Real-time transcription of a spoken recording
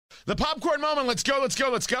The popcorn moment. Let's go, let's go,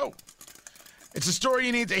 let's go. It's a story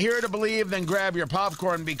you need to hear to believe, then grab your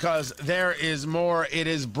popcorn because there is more. It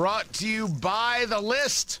is brought to you by The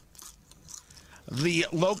List, the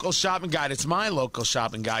local shopping guide. It's my local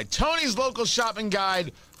shopping guide, Tony's local shopping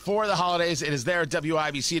guide for the holidays. It is there at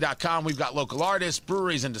WIBC.com. We've got local artists,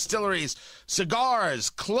 breweries and distilleries, cigars,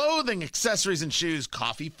 clothing, accessories and shoes,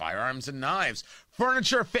 coffee, firearms and knives,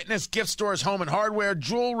 furniture, fitness, gift stores, home and hardware,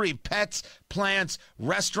 jewelry, pets, plants,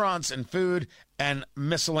 restaurants and food, and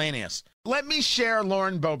miscellaneous. Let me share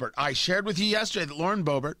Lauren Boebert. I shared with you yesterday that Lauren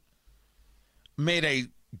Boebert made a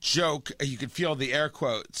joke, you could feel the air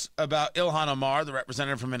quotes, about Ilhan Omar, the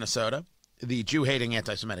representative from Minnesota, the Jew-hating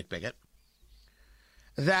anti-Semitic bigot,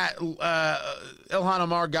 that Ilhan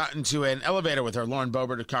Omar got into an elevator with her, Lauren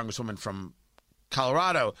Boebert, a congresswoman from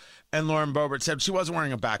Colorado, and Lauren Boebert said she wasn't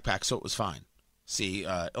wearing a backpack, so it was fine. See,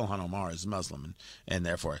 Ilhan Omar is Muslim, and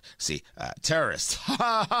therefore, terrorist. Ha,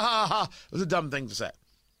 ha, ha, ha. It was a dumb thing to say.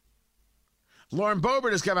 Lauren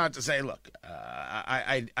Boebert has come out to say, look,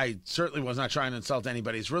 I certainly was not trying to insult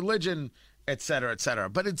anybody's religion, et cetera,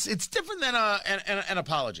 but it's different than an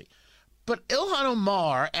apology. But Ilhan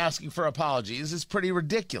Omar asking for apologies is pretty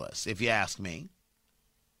ridiculous, if you ask me.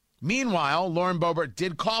 Meanwhile, Lauren Boebert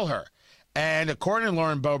did call her, and according to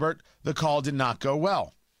Lauren Boebert, the call did not go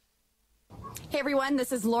well. Hey everyone,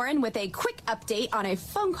 this is Lauren with a quick update on a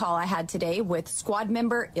phone call I had today with squad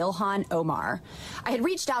member Ilhan Omar. I had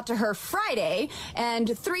reached out to her Friday,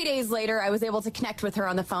 and 3 days later I was able to connect with her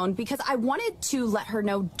on the phone because I wanted to let her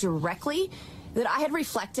know directly that I had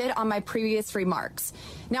reflected on my previous remarks.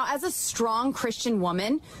 Now, as a strong Christian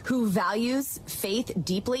woman who values faith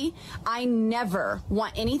deeply, I never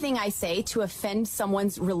want anything I say to offend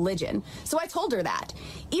someone's religion. So I told her that.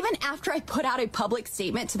 Even after I put out a public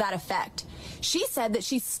statement to that effect, she said that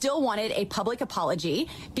she still wanted a public apology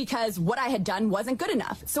because what I had done wasn't good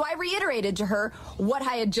enough. So I reiterated to her what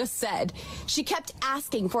I had just said. She kept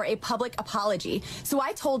asking for a public apology. So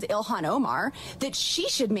I told Ilhan Omar that she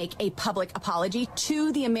should make a public apology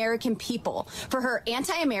to the American people for her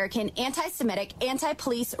anti-American, anti-Semitic,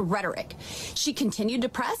 anti-police rhetoric. She continued to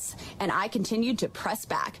press, and I continued to press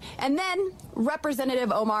back. And then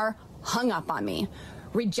Representative Omar hung up on me.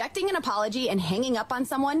 Rejecting an apology and hanging up on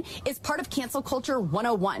someone is part of cancel culture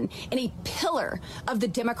 101 and a pillar of the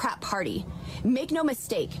Democrat Party. Make no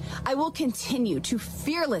mistake, I will continue to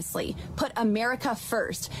fearlessly put America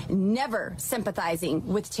first, never sympathizing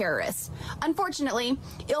with terrorists. Unfortunately,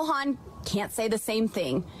 Ilhan can't say the same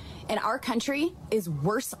thing, and our country is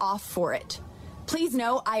worse off for it. Please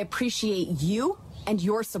know I appreciate you and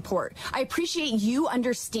your support. I appreciate you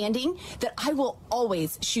understanding that I will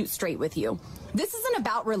always shoot straight with you. This isn't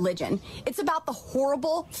about religion. It's about the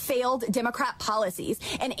horrible, failed Democrat policies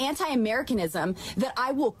and anti-Americanism that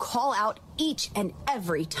I will call out each and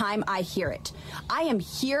every time I hear it. I am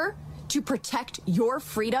here to protect your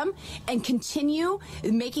freedom and continue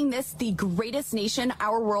making this the greatest nation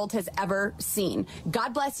our world has ever seen.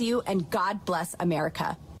 God bless you, and God bless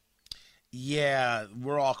America. Yeah,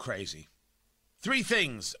 we're all crazy. 3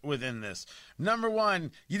 things within this. Number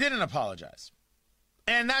 1, you didn't apologize.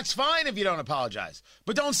 And that's fine if you don't apologize.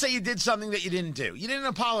 But don't say you did something that you didn't do. You didn't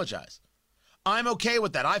apologize. I'm okay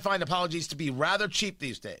with that. I find apologies to be rather cheap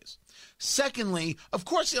these days. Secondly, of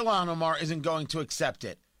course Ilhan Omar isn't going to accept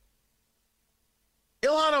it.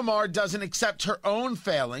 Ilhan Omar doesn't accept her own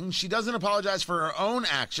failings. She doesn't apologize for her own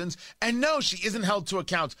actions. And no, she isn't held to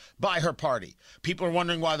account by her party. People are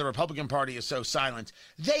wondering why the Republican Party is so silent.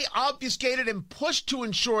 They obfuscated and pushed to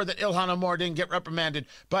ensure that Ilhan Omar didn't get reprimanded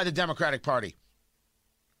by the Democratic Party.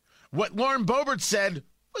 What Lauren Boebert said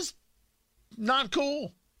was not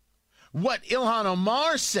cool. What Ilhan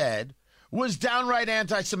Omar said was downright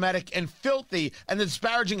anti-Semitic and filthy and the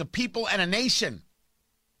disparaging of people and a nation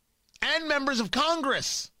and members of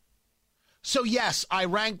Congress. So yes, I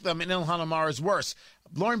rank them, and Ilhan Omar is worse.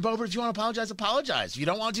 Lauren Boebert, if you want to apologize, apologize. If you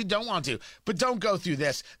don't want to, don't want to. But don't go through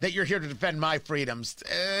this, that you're here to defend my freedoms.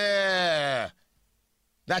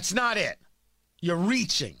 That's not it. You're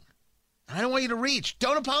reaching. I don't want you to reach.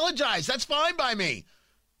 Don't apologize. That's fine by me.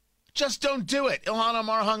 Just don't do it. Ilhan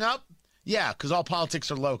Omar hung up? Yeah, because all politics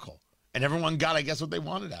are local. And everyone got, I guess, what they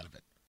wanted out of it.